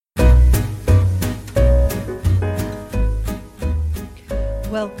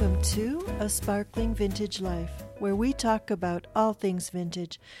Welcome to A Sparkling Vintage Life, where we talk about all things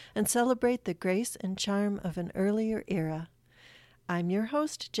vintage and celebrate the grace and charm of an earlier era. I'm your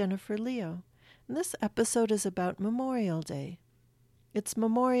host, Jennifer Leo, and this episode is about Memorial Day. It's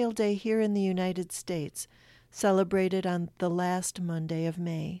Memorial Day here in the United States, celebrated on the last Monday of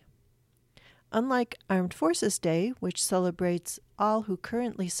May. Unlike Armed Forces Day, which celebrates all who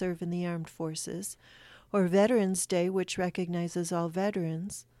currently serve in the armed forces, or Veterans Day, which recognizes all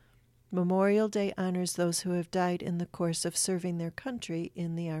veterans, Memorial Day honors those who have died in the course of serving their country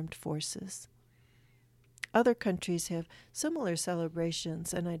in the armed forces. Other countries have similar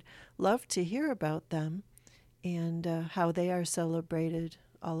celebrations, and I'd love to hear about them and how they are celebrated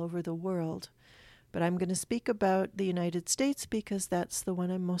all over the world. But I'm going to speak about the United States because that's the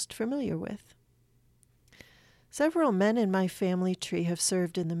one I'm most familiar with. Several men in my family tree have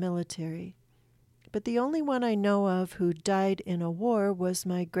served in the military, but the only one I know of who died in a war was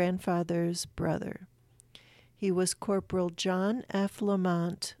my grandfather's brother. He was Corporal John F.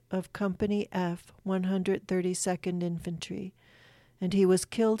 Lamont of Company F, 132nd Infantry, and he was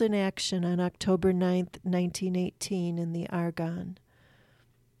killed in action on October 9th, 1918 in the Argonne.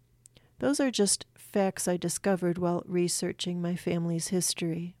 Those are just facts I discovered while researching my family's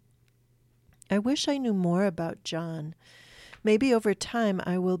history. I wish I knew more about John. Maybe over time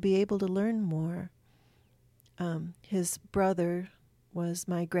I will be able to learn more. His brother was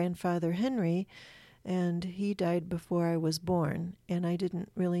my grandfather Henry, and he died before I was born, and I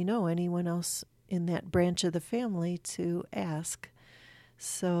didn't really know anyone else in that branch of the family to ask.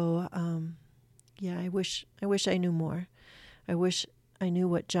 So, I wish I knew more. I wish I knew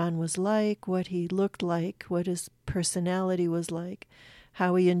what John was like, what he looked like, what his personality was like,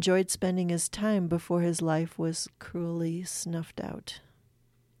 how he enjoyed spending his time before his life was cruelly snuffed out.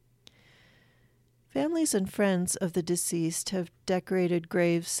 Families and friends of the deceased have decorated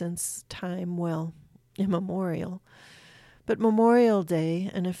graves since time, immemorial. But Memorial Day,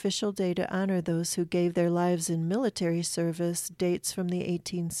 an official day to honor those who gave their lives in military service, dates from the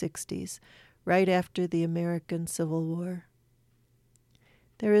 1860s, right after the American Civil War.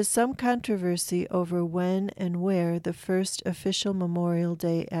 There is some controversy over when and where the first official Memorial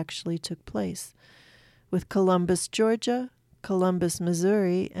Day actually took place, with Columbus, Georgia, Columbus,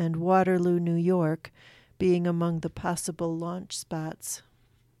 Missouri, and Waterloo, New York being among the possible launch spots.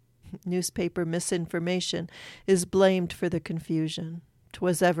 Newspaper misinformation is blamed for the confusion.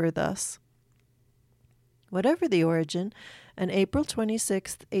 'Twas ever thus. Whatever the origin, on April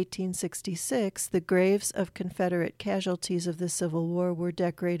 26, 1866, the graves of Confederate casualties of the Civil War were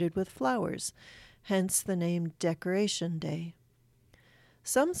decorated with flowers, hence the name Decoration Day.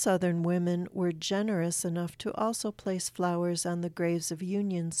 Some Southern women were generous enough to also place flowers on the graves of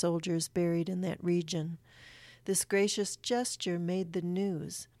Union soldiers buried in that region. This gracious gesture made the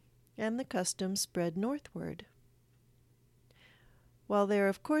news, and the custom spread northward. While there,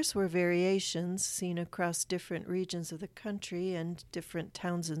 of course, were variations seen across different regions of the country and different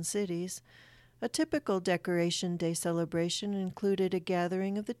towns and cities, a typical Decoration Day celebration included a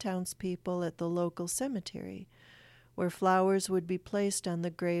gathering of the townspeople at the local cemetery, where flowers would be placed on the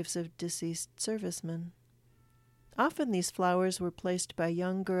graves of deceased servicemen. Often these flowers were placed by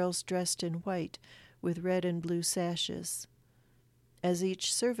young girls dressed in white with red and blue sashes. As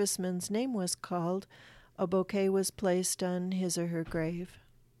each serviceman's name was called, a bouquet was placed on his or her grave.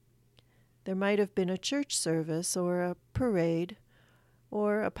 There might have been a church service or a parade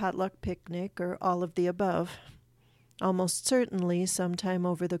or a potluck picnic or all of the above. Almost certainly, sometime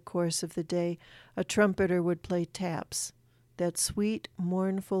over the course of the day, a trumpeter would play taps, that sweet,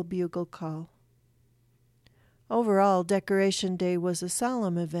 mournful bugle call. Overall, Decoration Day was a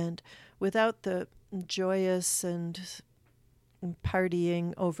solemn event without the joyous and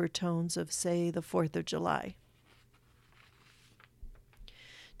partying overtones of, say, the 4th of July.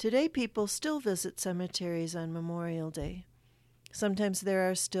 Today, people still visit cemeteries on Memorial Day. Sometimes there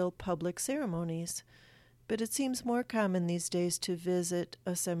are still public ceremonies, but it seems more common these days to visit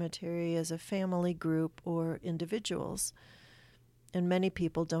a cemetery as a family group or individuals, and many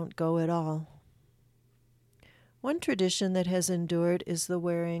people don't go at all. One tradition that has endured is the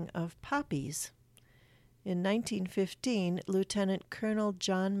wearing of poppies. In 1915, Lieutenant Colonel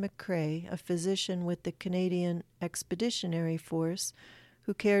John McCrae, a physician with the Canadian Expeditionary Force,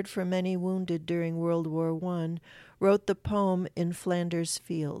 who cared for many wounded during World War I, wrote the poem In Flanders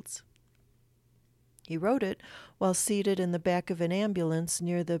Fields. He wrote it while seated in the back of an ambulance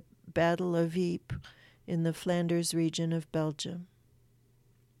near the Battle of Ypres in the Flanders region of Belgium.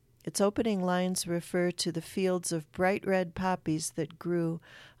 Its opening lines refer to the fields of bright red poppies that grew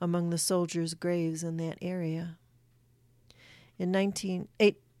among the soldiers' graves in that area. In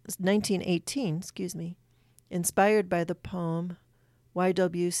 1918, inspired by the poem,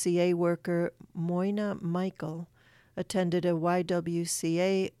 YWCA worker Moina Michael attended a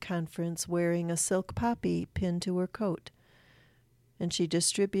YWCA conference wearing a silk poppy pinned to her coat, and she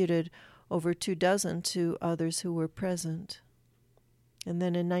distributed over 24 to others who were present. And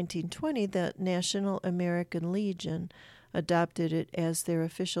then in 1920, the National American Legion adopted it as their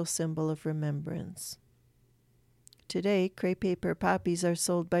official symbol of remembrance. Today, crepe paper poppies are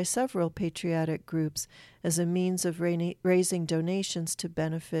sold by several patriotic groups as a means of raising donations to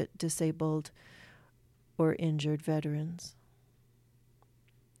benefit disabled or injured veterans.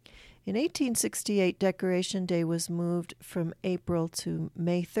 In 1868, Decoration Day was moved from April to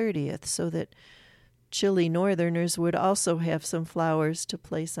May 30th so that chilly Northerners would also have some flowers to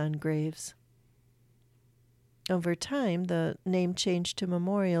place on graves. Over time, the name changed to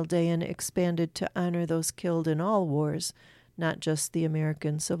Memorial Day and expanded to honor those killed in all wars, not just the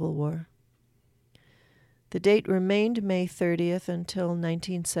American Civil War. The date remained May 30th until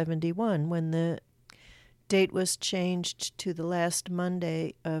 1971, when the date was changed to the last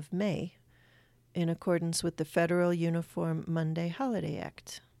Monday of May, in accordance with the Federal Uniform Monday Holiday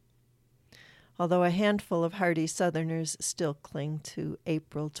Act. Although a handful of hardy Southerners still cling to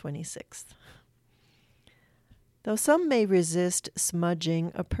April 26th. Though some may resist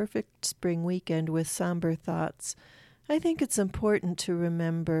smudging a perfect spring weekend with somber thoughts, I think it's important to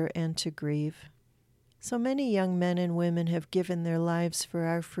remember and to grieve. So many young men and women have given their lives for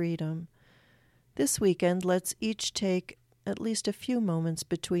our freedom. This weekend, let's each take at least a few moments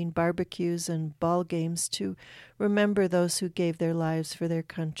between barbecues and ball games to remember those who gave their lives for their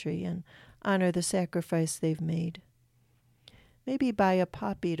country and honor the sacrifice they've made. Maybe buy a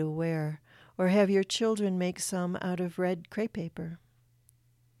poppy to wear, or have your children make some out of red crepe paper.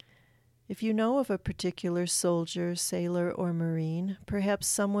 If you know of a particular soldier, sailor, or Marine, perhaps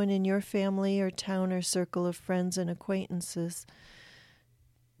someone in your family or town or circle of friends and acquaintances,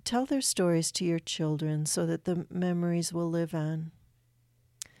 tell their stories to your children so that the memories will live on.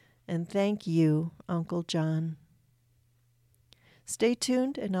 And thank you, Uncle John. Stay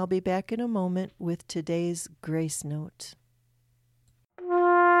tuned, and I'll be back in a moment with today's Grace Note.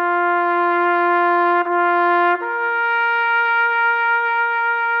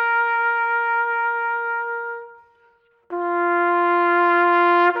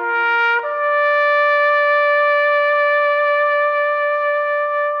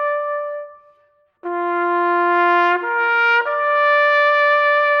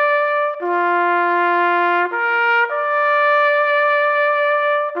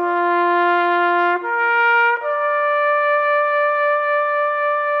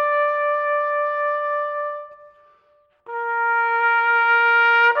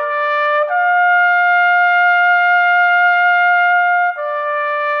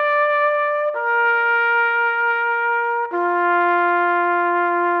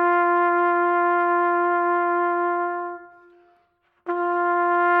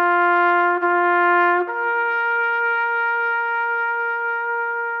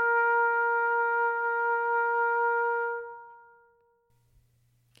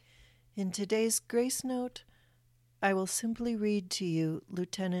 In today's Grace Note, I will simply read to you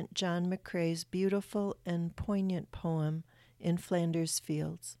Lieutenant John McCrae's beautiful and poignant poem, In Flanders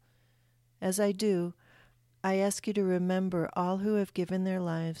Fields. As I do, I ask you to remember all who have given their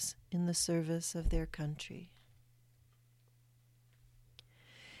lives in the service of their country.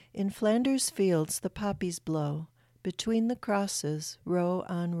 In Flanders Fields the poppies blow, between the crosses, row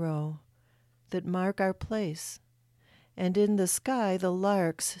on row, that mark our place. And in the sky the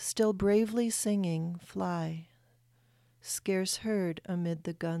larks, still bravely singing, fly, scarce heard amid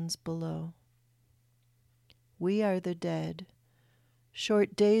the guns below. We are the dead.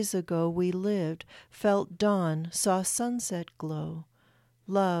 Short days ago we lived, felt dawn, saw sunset glow,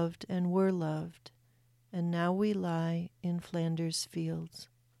 loved and were loved, and now we lie in Flanders Fields.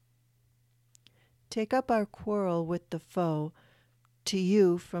 Take up our quarrel with the foe. To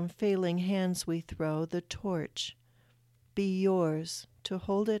you from failing hands we throw the torch. Be yours, to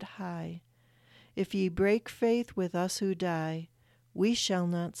hold it high. If ye break faith with us who die, we shall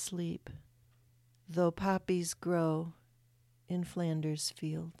not sleep, though poppies grow in Flanders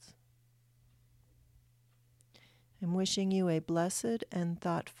Fields. I'm wishing you a blessed and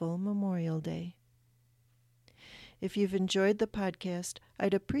thoughtful Memorial Day. If you've enjoyed the podcast,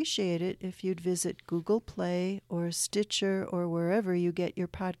 I'd appreciate it if you'd visit Google Play or Stitcher or wherever you get your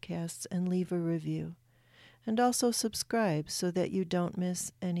podcasts and leave a review. And also subscribe so that you don't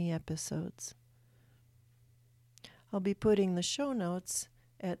miss any episodes. I'll be putting the show notes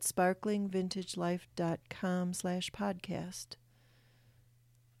at sparklingvintagelife.com/podcast.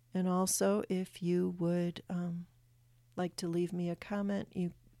 And also, if you would like to leave me a comment,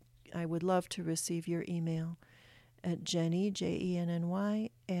 I would love to receive your email at Jenny, Jenny,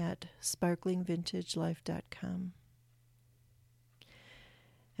 at sparklingvintagelife.com.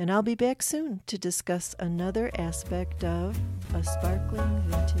 And I'll be back soon to discuss another aspect of a sparkling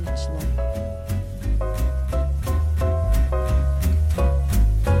vintage life.